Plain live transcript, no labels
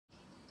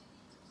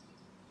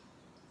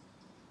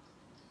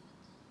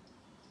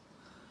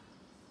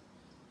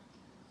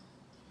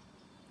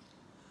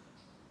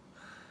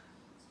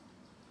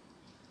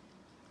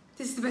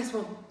This is the best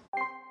one.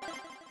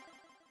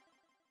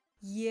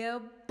 Yeah,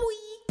 boy.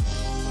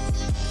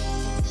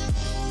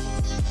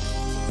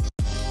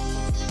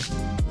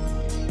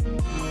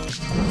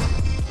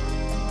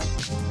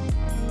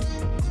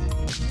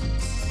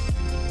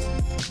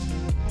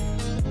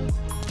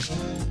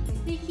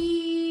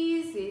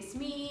 Sneakies, it's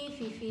me,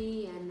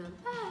 Fifi, and I'm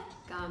back.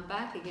 I'm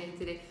back again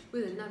today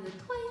with another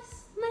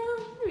Twice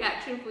Nayeon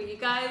reaction for you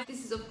guys.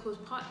 This is of course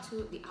part 2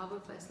 of the album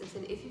First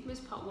Listen. If you've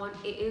missed part 1,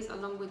 it is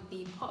along with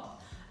the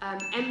pop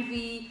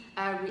MV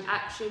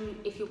reaction.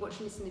 If you're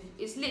watching this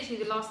it's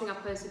literally the last thing I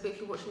posted, but if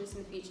you're watching this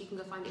in the future, you can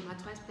go find it in my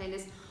Twice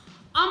playlist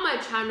on my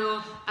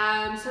channel.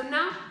 So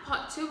now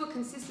part 2 will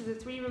consist of the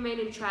 3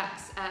 remaining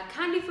tracks: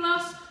 Candy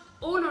Floss,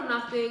 All or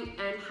Nothing,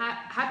 and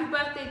Happy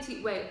Birthday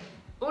to Wait.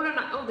 All or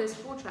Nothing. Oh, there's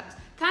 4 tracks.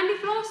 Candy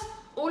Floss,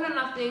 All or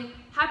Nothing,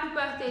 Happy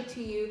Birthday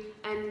to You,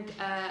 and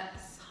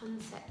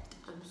Sunset.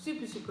 I'm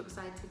super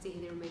excited to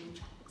hear the remaining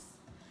tracks.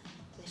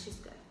 Let's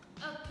just go.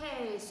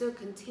 Okay, so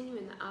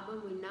continuing the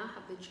album, we now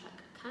have the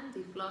track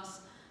Candy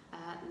Floss.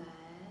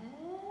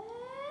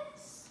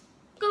 Let's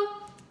go.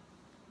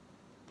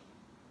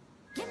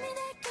 Give me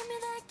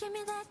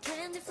that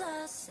candy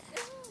floss.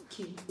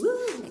 Cute.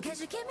 Woo.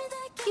 Cause you give me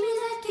that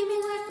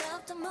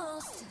love the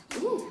most.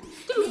 Ooh.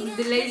 Dude,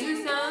 the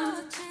laser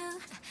sounds.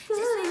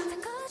 Just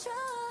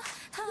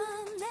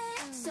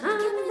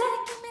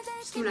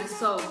give me that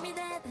soul.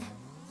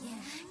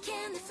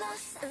 Candy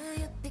floss.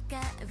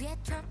 우유빛깔 위에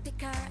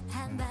tropical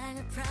한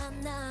방울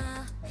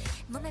풀어넣어.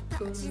 몸에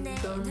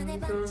퍼지네 눈에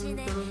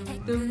번지네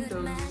핵불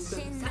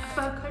맛이 나.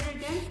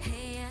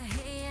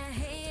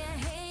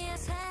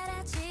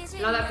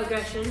 Love that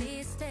progression.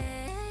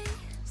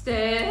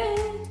 Stay.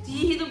 Do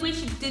you hear the way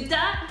she did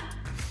that?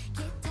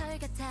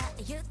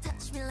 You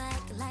touch me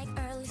like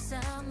early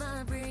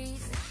summer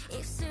breeze.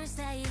 입술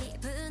사이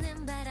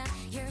부는 바람,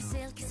 your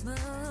silky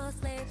smooth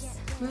lips.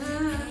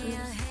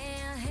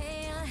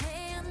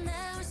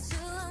 나올 수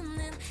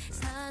없는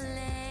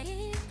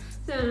설레임.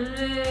 Give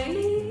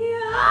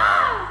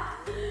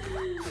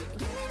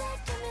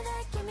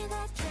me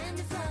that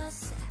candy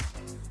floss.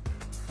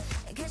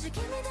 Cause you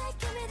give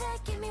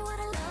me what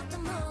I love the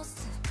most.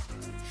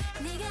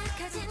 네가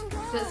가진 거.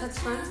 That's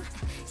fun.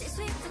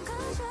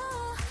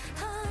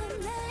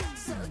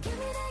 So give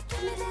me that.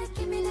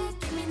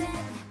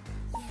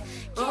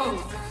 Oh,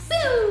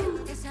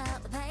 boom!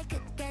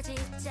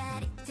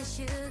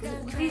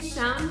 These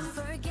sounds.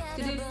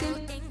 They're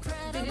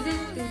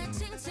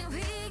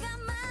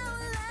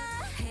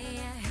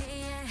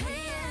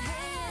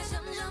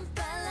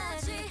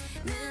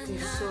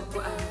so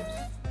good.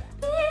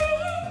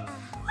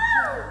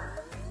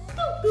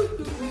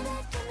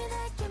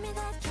 Give me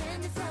that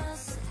candy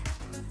floss.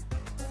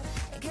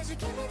 Cause you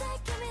give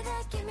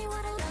me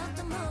what I love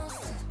the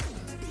most.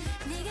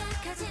 네가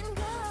가진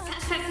거.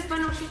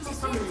 Saxophone she's so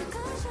fun.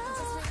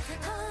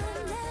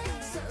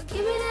 So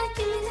give me that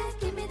candy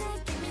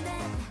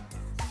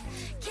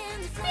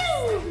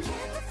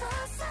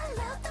floss. I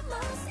love the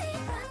most.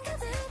 입안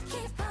가득히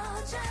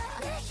퍼져.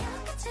 내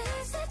혀끝을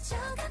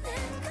스쳐가는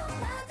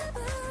것마다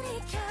불이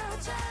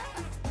켜져.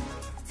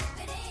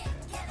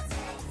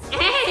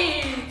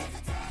 Hey!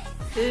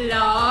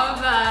 Love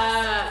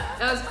that.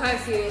 That was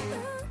quirky.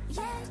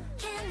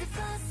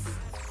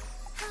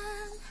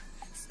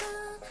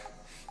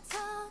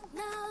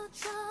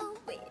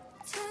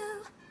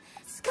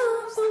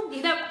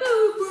 Need that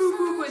boo boo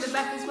boo in the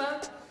back as well.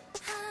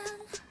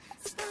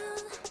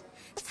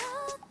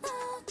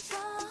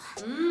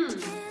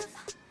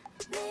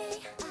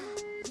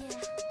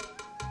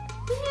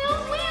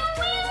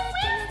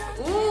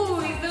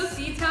 Ooh, those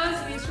details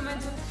in the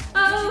instrumental. Oh.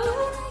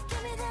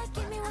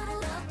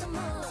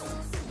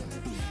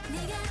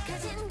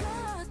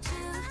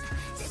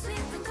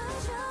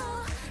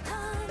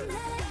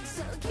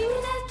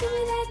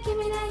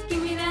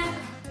 Give me that.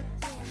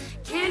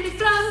 Candy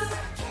floss.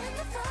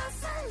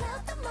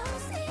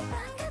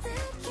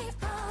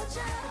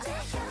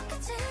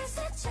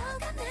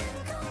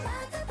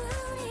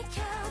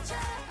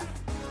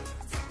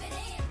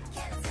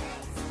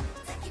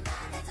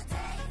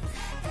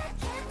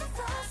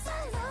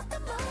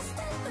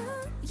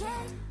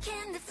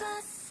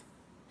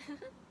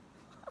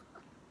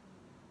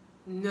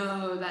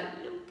 No, that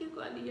little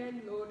giggle at the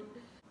end, Lord.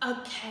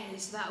 Okay,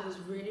 so that was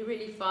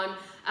really fun.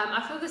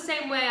 I feel the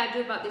same way I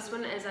do about this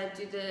one as I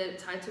do the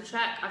title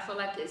track. I feel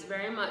like it's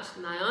very much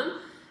Nayeon.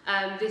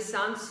 This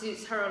sound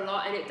suits her a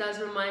lot, and it does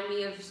remind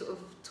me of sort of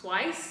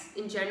Twice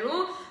in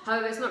general.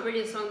 However, it's not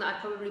really a song that I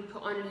probably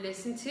put on and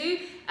listen to.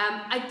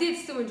 I did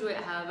still enjoy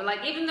it, however.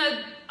 Like, even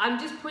though I'm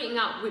just pointing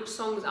out which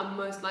songs I'm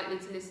most likely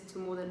to listen to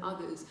more than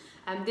others,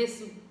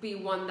 this would be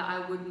one that I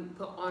wouldn't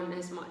put on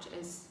as much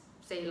as,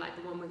 say, like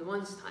the one with the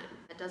Once Time.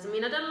 That doesn't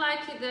mean I don't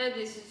like it though.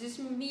 This is just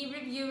me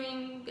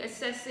reviewing,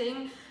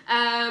 assessing.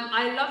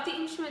 I love the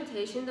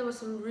instrumentation. There was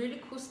some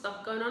really cool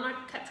stuff going on. I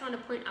kept trying to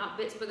point out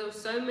bits, but there were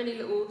so many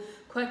little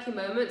quirky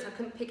moments. I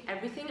couldn't pick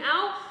everything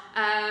out.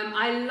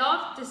 I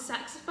loved the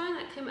saxophone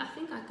that came. I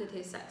think I could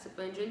hear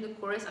saxophone during the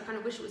chorus. I kind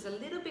of wish it was a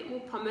little bit more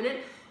prominent,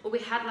 or we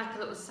had like a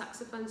little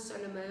saxophone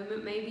solo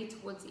moment maybe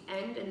towards the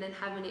end, and then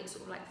having it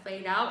sort of like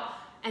fade out,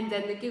 and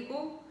then the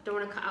giggle. Don't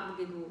want to cut out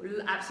the giggle.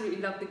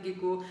 Absolutely love the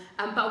giggle,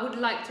 but I would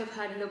like to have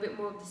heard a little bit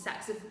more of the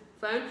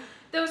saxophone.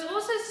 There was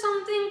also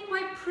something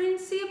quite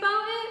Princey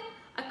about it.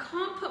 I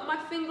can't put my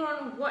finger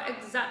on what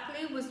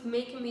exactly was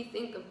making me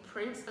think of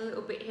Prince a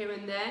little bit here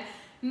and there.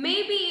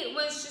 Maybe it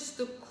was just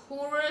the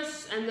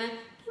chorus and then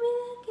give me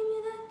that, give me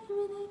that, give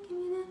me that, give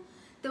me that.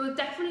 There were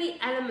definitely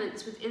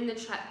elements within the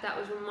track that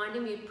was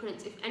reminding me of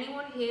Prince. If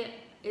anyone here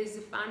is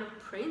a fan of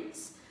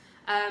Prince,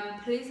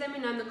 please let me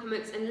know in the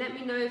comments and let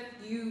me know if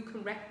you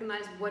can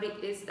recognize what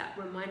it is that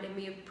reminded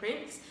me of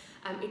Prince.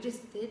 It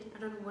just did. I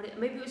don't know what it.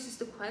 Maybe it was just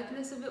the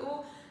quirkiness of it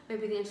all.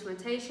 Maybe the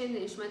instrumentation,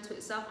 the instrumental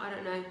itself. I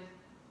don't know.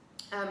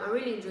 I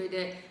really enjoyed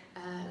it.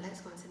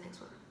 Let's go on to the next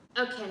one.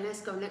 Okay,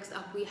 let's go. Next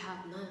up, we have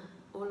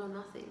All or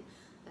Nothing.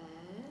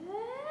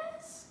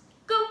 Let's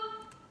go.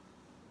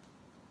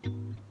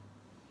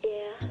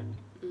 Yeah.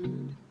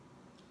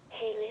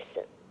 Hey,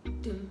 listen.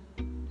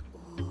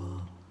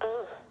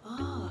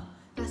 Oh,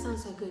 that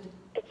sounds so good.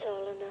 It's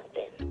all or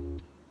nothing.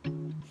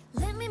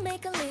 Let me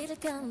make a little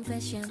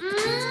confession.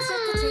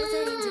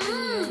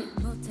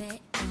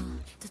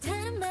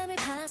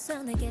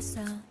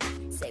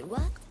 Say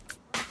what?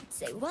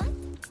 Say what?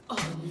 Oh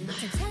no.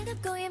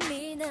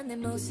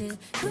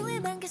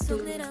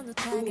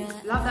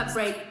 Love that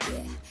break.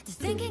 Just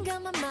thinking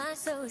got my mind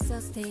so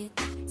exhausted.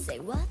 Say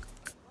what?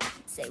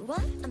 Say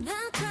what? I'm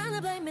not trying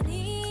to blame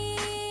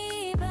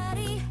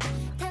anybody.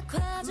 다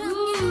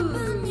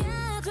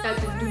과정이뿐이야.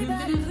 Don't worry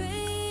about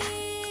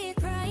quit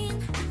crying.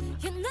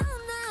 You know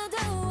나도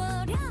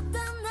어렸던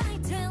나이.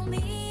 Tell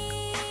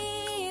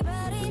me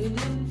about it.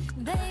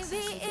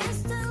 Baby,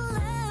 it's the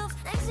love.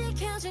 날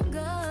지켜준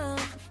건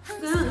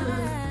항상.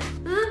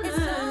 It's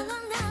all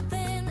or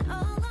nothing,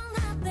 all or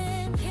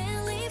nothing.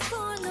 Can't live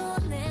for no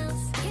one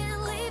else.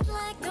 Can't live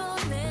like no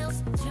one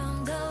else.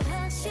 좀 더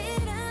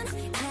확실한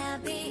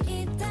답이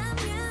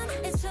있다면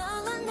it's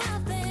all or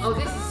nothing. Oh,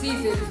 this is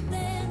season.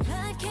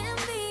 I can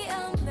be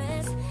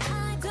honest.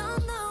 I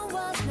don't know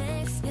what's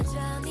next.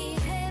 여전히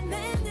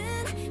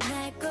헤매는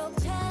날 꼭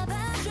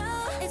잡아줘.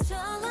 It's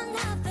all or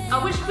nothing.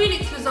 I wish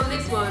Felix was on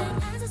this one.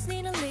 I just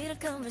need a little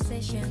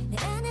conversation. 내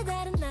안에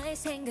다른 나의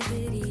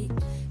생각들이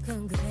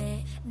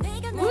궁금해.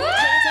 내가 너를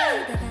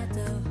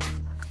찾아다가도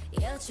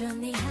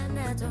여전히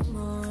하나도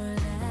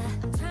몰라.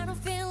 I'm tired of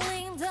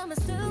feeling dumb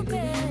and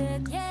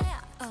stupid. Yeah.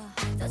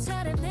 더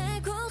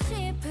잘해내고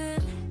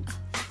싶은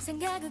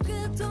생각은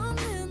끝도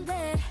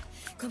없는데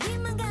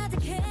고민만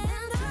가득해.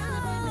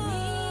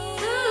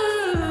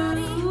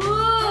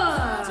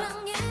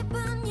 과정일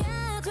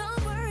뿐이야.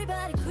 Don't worry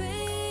about it.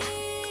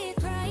 Quit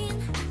crying.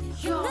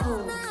 You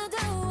know 나도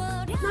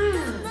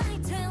어렸던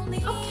나이. Tell me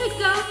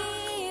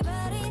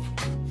about it.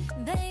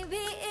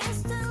 Baby,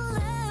 it's the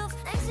love.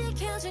 날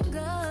지켜준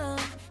건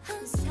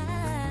항상.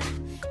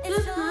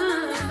 It's all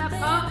or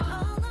nothing,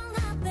 all or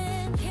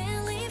nothing.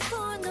 Can't live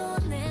for no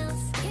one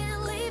else.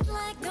 Can't live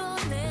like no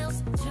one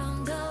else.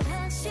 좀 더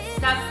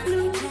확실한 답이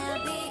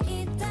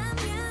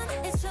있다면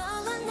it's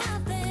all or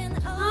nothing,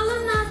 all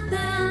or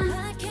nothing.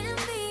 I can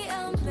be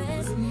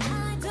honest.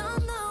 I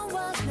don't know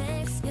what's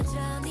next.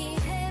 여전히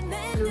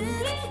헤매는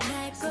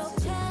날 꼭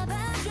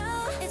잡아줘.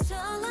 It's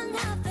all or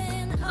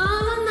nothing,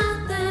 all or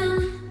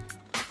nothing.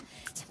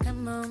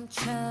 잠깐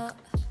멈춰.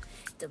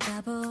 또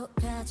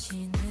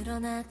바보같이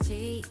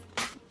늘어났지.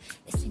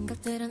 내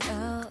생각들은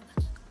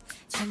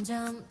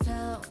점점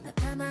더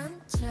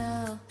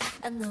나타만져.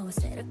 I know I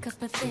said a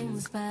couple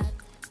things, but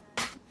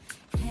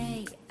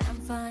hey,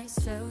 I'm fine,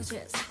 so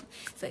just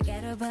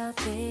forget about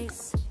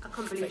this. I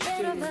can't believe she's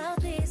Forget doing this.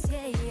 about this,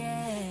 yeah,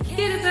 yeah.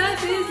 Forget about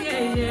this,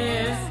 yeah,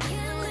 yeah.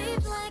 Can't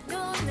live like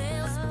no one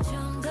else.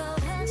 좀 더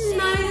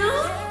나요?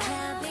 확실한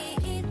답이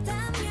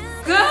있다면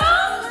Go!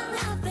 all or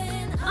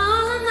nothing,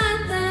 All or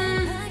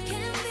nothing. I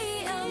can be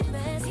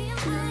honest.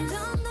 I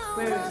don't know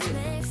Where is what's it?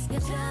 next.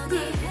 여전히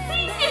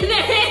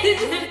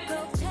It 꼭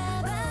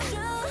잡아줘.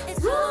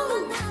 It's all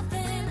or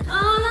nothing.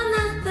 All or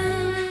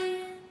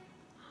nothing.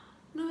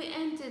 No, it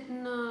ended.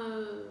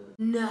 No.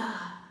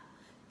 Nah.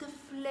 The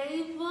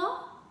flavor.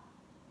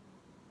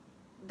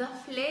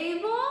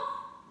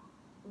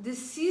 The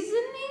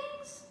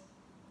seasonings.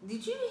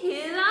 Did you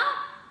hear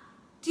that?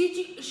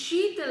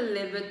 She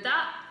delivered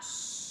that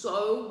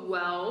so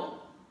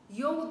well.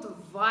 Yo, the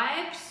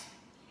vibes.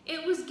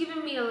 It was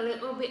giving me a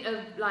little bit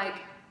of like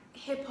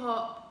hip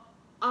hop,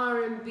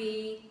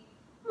 R&B.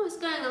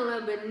 Almost going a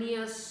little bit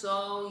neo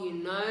soul, you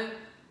know.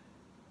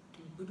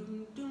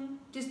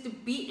 Just the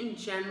beat in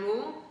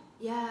general.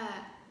 Yeah,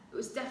 it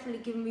was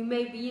definitely giving me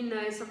maybe, you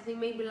know, something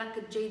maybe like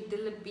a J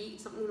Dilla beat,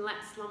 something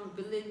like Slum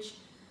Village.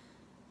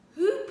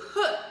 Who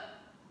put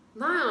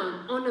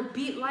Nayeon on a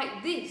beat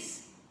like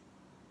this?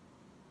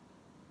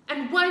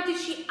 And why did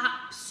she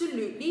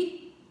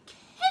absolutely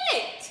kill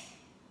it?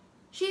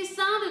 She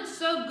sounded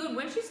so good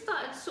when she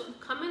started sort of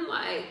coming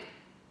like,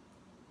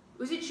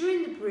 was it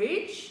during the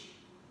bridge?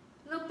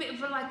 little bit of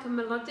like a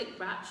melodic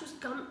rap. She was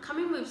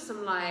coming with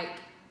some like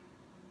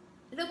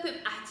a little bit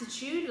of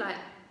attitude, like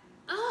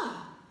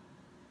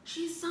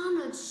she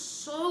sounded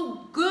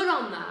so good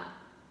on that.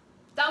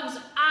 That was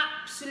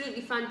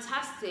absolutely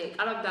fantastic.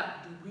 I love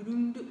that.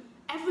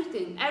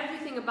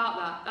 Everything about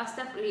that. That's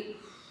definitely.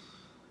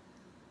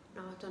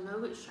 No, I don't know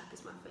which track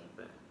is my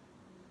favorite.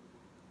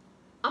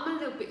 I'm a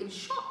little bit in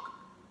shock.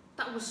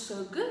 That was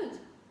so good.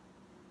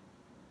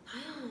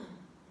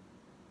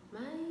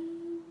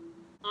 Man.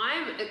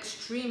 I'm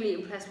extremely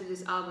impressed with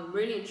this album,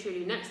 really and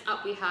truly. Next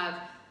up we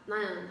have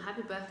Nayeon,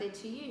 Happy Birthday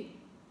to You.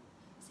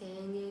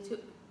 Sing it to.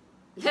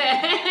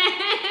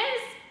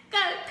 Let's go.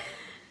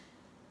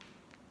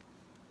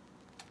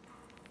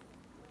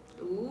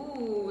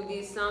 Ooh,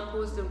 these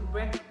samples, the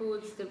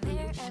records, the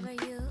Wherever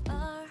you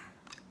are.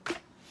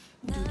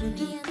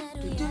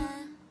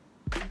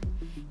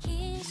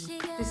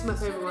 This is my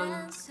favorite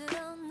one.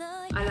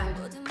 I like.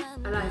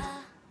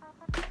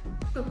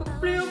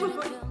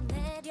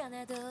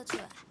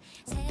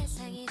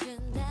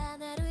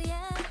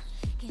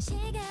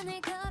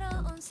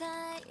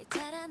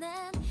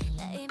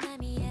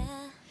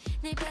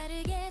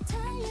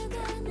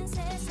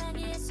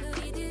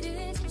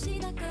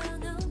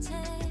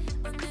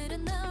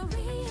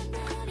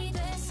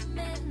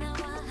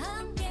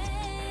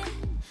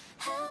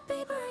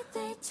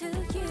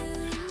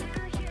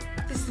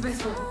 This is the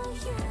best one.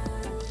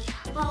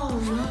 Oh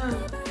no.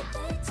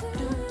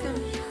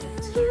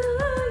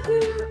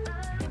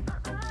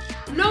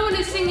 No one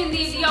is singing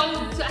the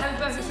old Happy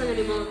Birthday song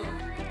anymore.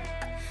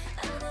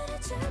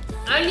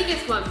 Only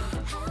this one.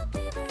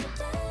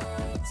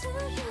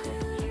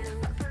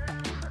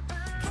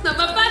 It's not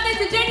my birthday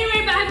to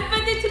January, but happy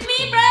birthday to me,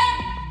 bro.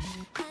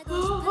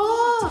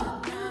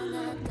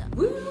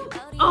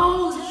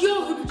 Oh, yo,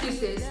 who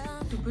produced this?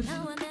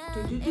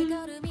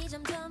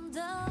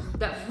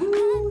 That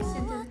woo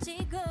sentence.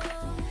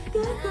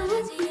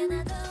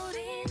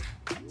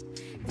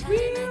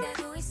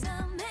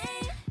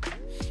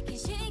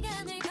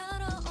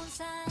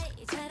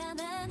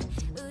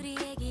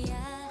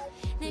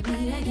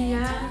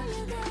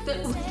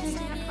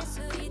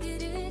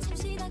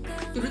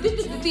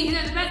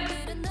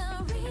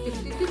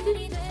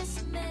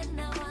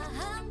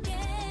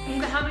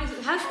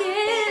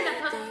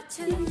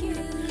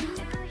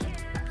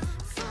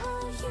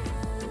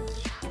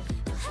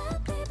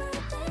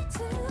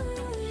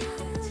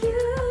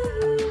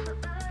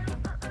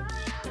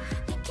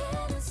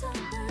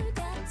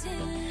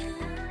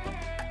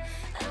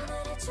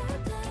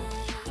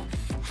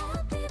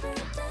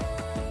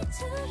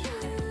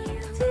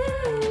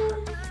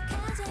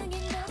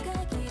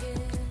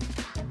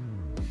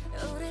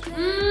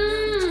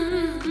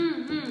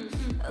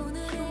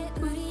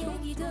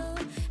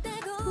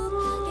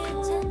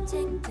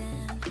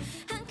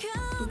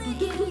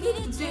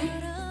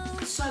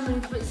 So many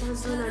different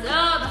sounds going on.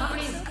 Oh, the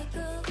harmonies.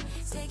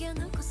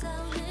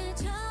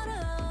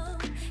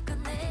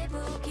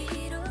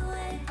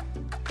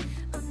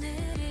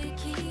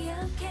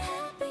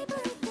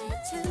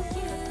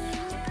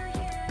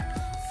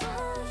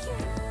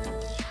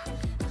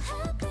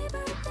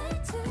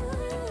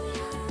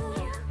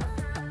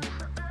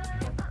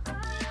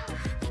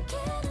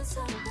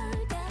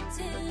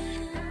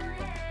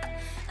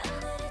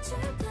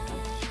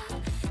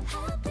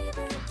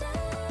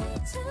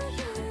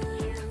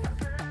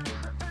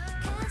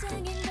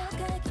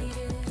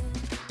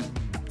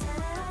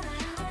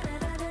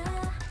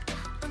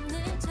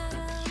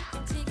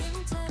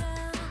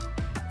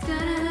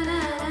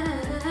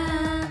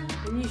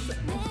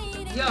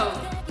 Yo,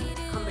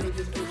 can't believe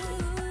this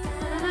bullshit.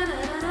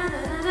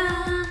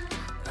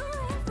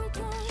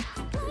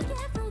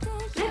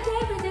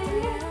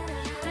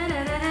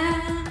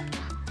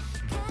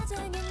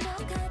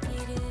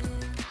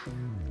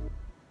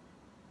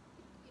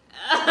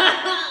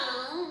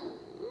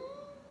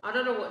 I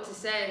don't know what to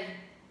say.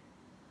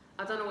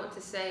 I don't know what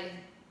to say.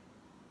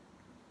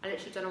 I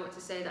literally don't know what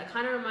to say. That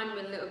kind of reminded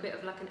me a little bit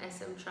of like an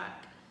SM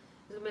track.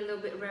 It's a little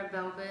bit of Red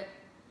Velvet.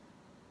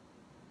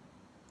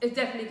 It's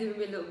definitely giving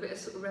me a little bit of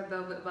sort of Red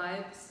Velvet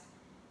vibes.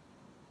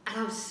 And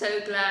I'm so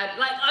glad.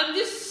 Like, I'm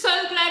just so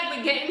glad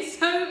we're getting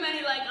so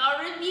many like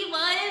R&B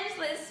vibes,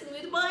 like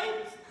smooth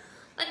vibes.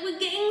 Like, we're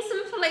getting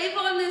some flavor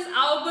on this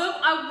album.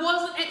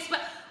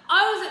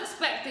 I was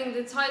expecting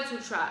the title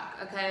track,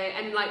 okay,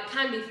 and like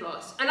Candy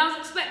Floss. And I was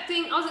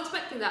expecting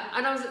that.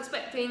 And I was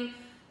expecting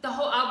the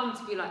whole album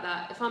to be like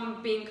that, if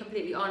I'm being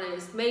completely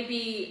honest.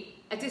 Maybe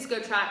a disco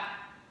track,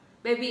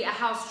 maybe a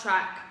house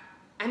track,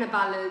 and a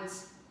ballad.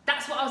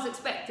 That's what I was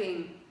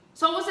expecting.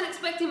 So I wasn't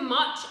expecting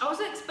much. I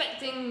wasn't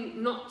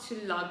expecting not to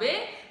love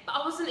it, but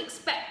I wasn't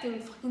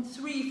expecting fucking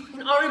 3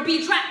 fucking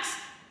R&B tracks.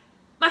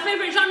 My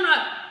favorite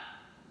genre.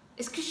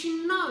 It's because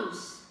she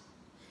knows.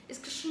 It's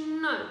because she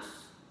knows.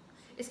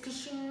 It's because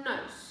she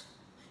knows.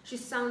 She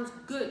sounds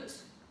good.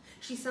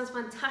 She sounds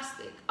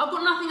fantastic. I've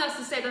got nothing else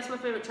to say. That's my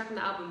favorite track in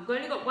the album. We've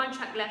only got 1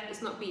 track left.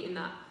 It's not beating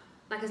that.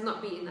 Like, it's not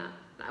beating that.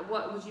 Like,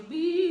 what would you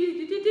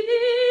be?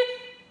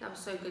 That was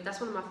so good. That's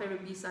one of my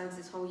favorite B-sides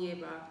this whole year,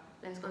 bro.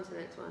 Let's go on to the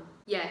next one.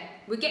 Yeah,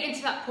 we're getting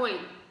to that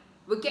point.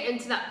 we're getting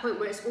to that point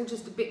where it's all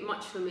just a bit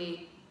much for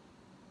me.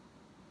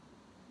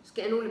 It's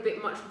getting all a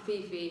bit much for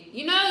Fifi.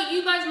 You know,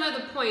 you guys know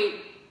the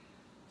point.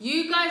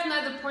 You guys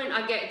know the point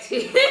I get to.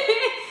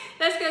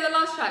 Let's go to the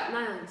last track.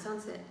 Nayeon,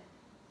 Sunset.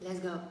 Let's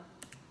go.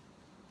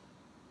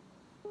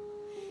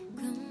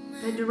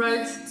 And the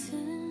roads.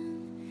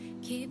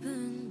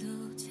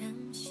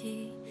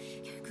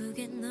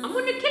 I'm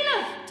gonna kill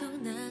her.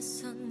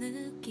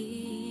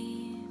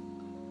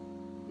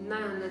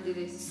 Nayeon, let's do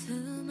this.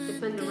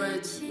 Defend the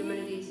roads, the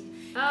melodies.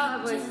 Oh, her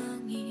voice.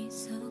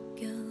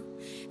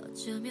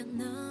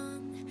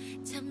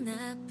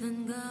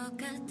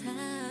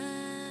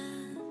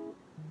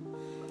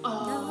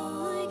 Oh, no.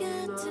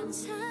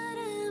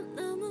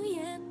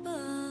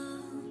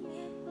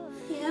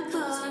 Yeah, the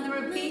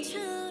repeat.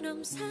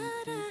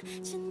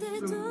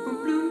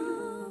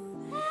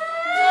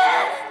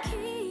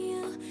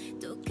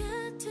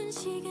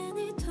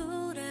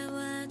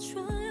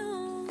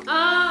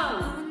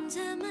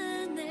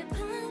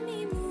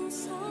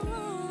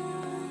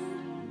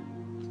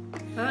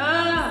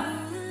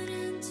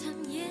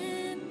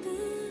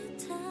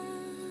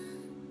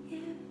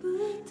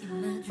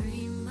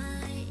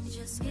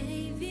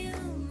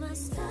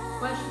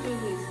 Why is she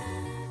doing this?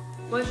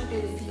 Why is she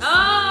doing this?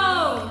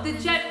 Oh, the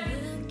jet.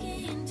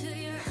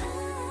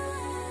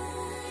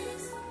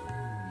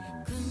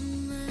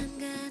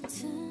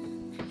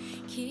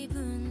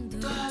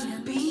 The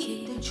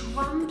beat, the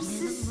drums.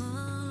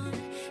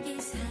 I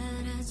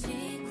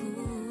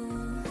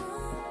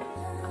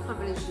can't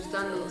believe she's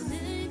done this.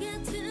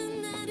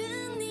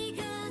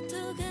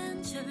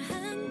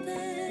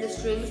 The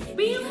strings, the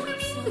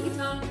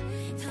guitar.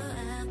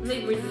 I'm not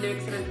even reading the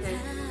lyrics, I don't care.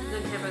 I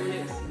don't care about the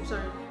lyrics, I'm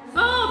sorry. Oh,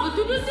 but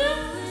do. Is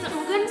that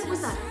organ?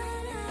 What's that?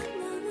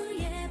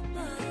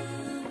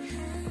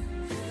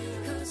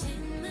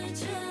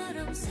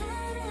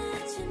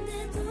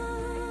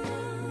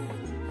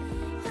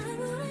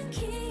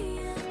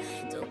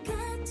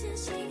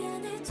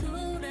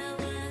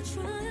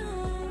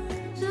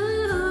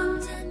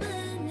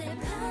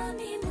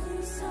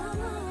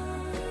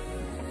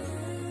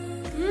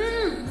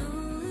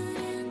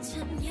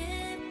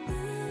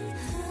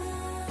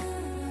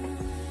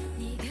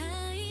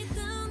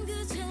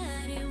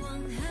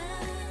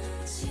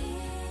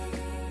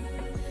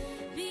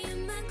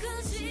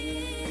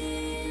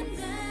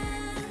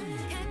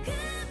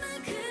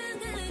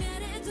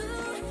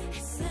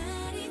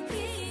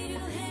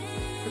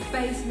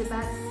 Bass in the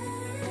back,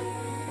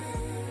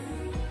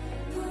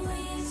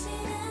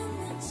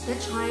 the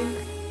chime,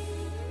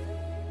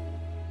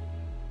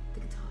 the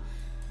guitar.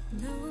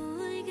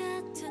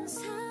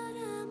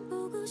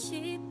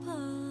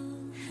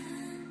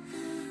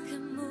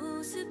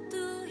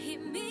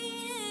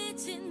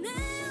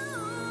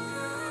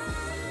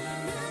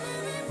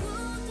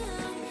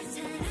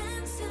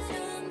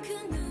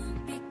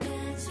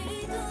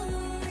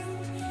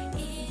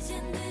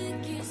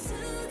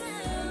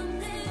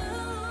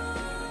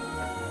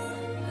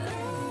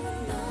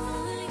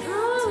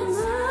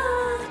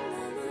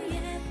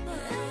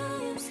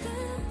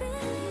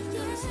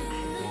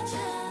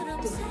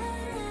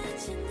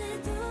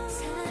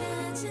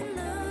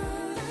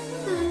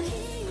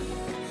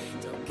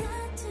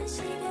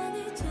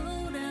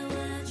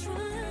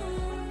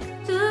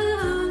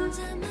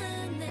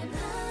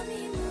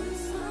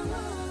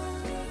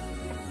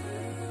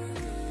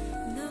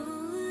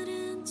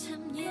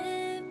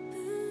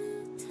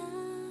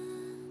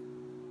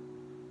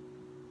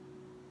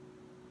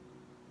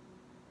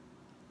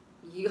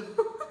 Yo!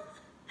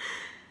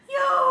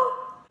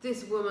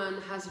 This woman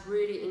has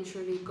really and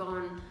truly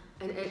gone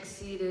and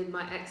exceeded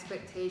my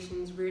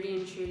expectations, really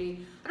and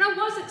truly. And I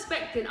was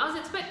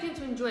expecting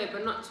to enjoy it,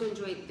 but not to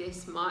enjoy it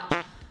this much.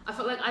 I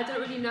felt like I don't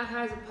really know her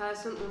as a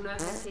person or know her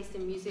taste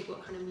in music,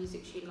 what kind of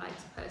music she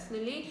likes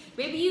personally.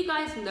 Maybe you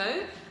guys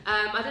know.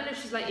 I don't know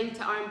if she's like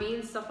into R&B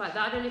and stuff like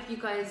that. I don't know if you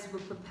guys were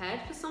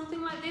prepared for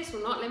something like this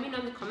or not. Let me know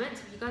in the comments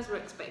if you guys were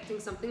expecting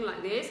something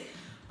like this.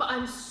 But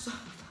I'm so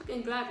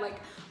fucking glad, like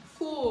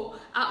 4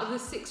 out of the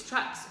 6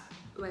 tracks,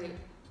 wait,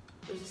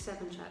 there's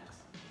 7 tracks,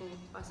 4,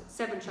 5, 6,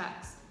 7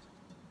 tracks.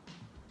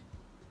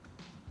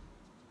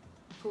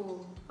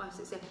 4, 5,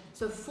 6, 7.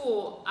 So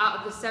 4 out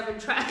of the 7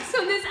 tracks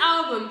on this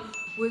album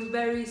was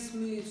very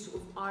smooth sort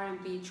of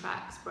R&B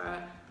tracks, bro.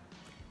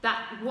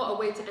 What a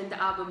way to end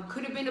the album.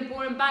 Could have been a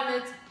boring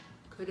ballad.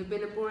 Could have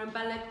been a boring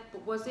ballad,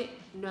 but was it?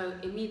 No,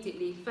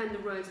 immediately. Fender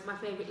Rhodes, my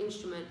favorite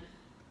instrument.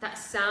 That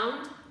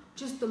sound,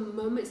 just the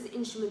moments, the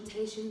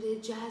instrumentation, the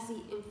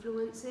jazzy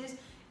influences,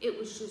 it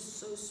was just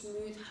so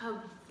smooth.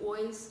 Her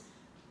voice,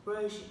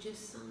 bro, she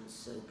just sounds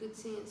so good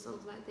singing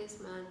songs like this,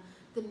 man.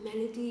 The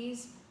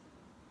melodies,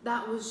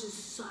 that was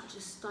just such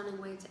a stunning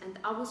way to end.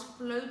 I was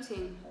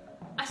floating.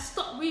 I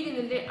stopped reading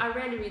the lyrics. I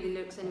rarely read the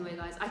lyrics anyway,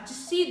 guys. I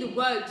just see the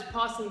words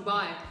passing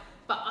by,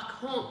 but I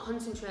can't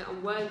concentrate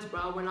on words,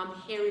 bro, when I'm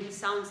hearing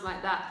sounds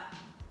like that.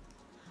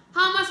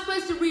 How am I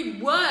supposed to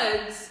read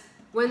words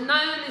when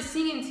Nayeon is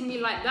singing to me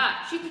like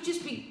that? She could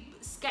just be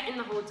scatting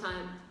the whole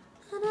time.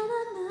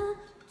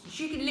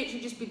 She could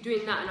literally just be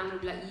doing that and I'm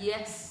gonna be like,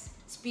 yes,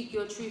 Speak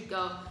Your Truth,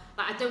 girl.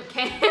 Like, I don't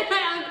care.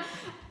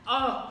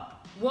 Oh,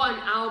 what an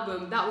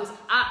album. That was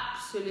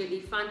absolutely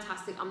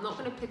fantastic. I'm not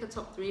gonna pick a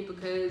top 3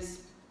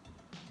 because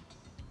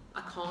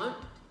I can't,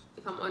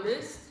 if I'm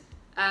honest.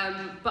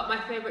 But my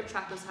favorite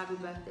track was Happy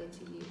Birthday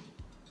to You.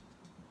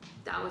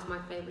 That was my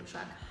favorite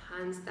track,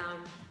 hands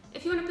down.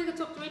 If you want to pick a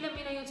top 3, let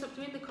me know your top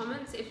 3 in the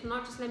comments. If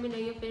not, just let me know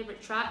your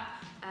favorite track.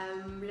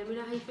 Let me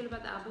know how you feel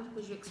about the album.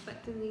 Was you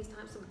expecting these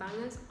types of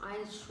bangers? I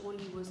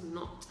surely was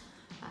not.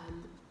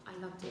 I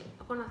loved it.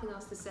 I've got nothing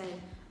else to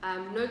say.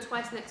 No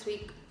Twice next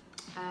week.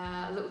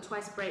 A little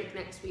Twice break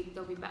next week.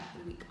 They'll be back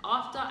the week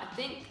after, I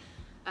think.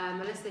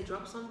 Unless they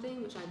drop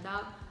something, which I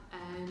doubt.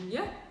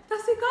 Yeah,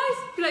 that's it, guys.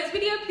 If you like this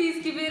video,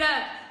 please give it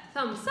a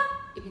thumbs up.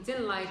 If you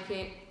didn't like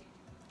it,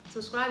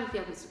 subscribe if you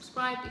haven't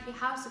subscribed. If you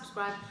have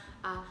subscribed,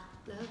 love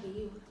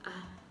you.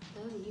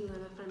 Love you.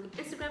 Gonna find me on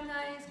Instagram,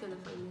 guys. Gonna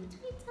find me on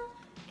Twitter.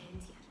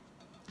 And yeah,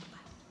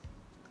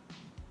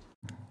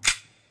 bye.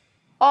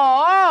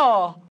 Oh.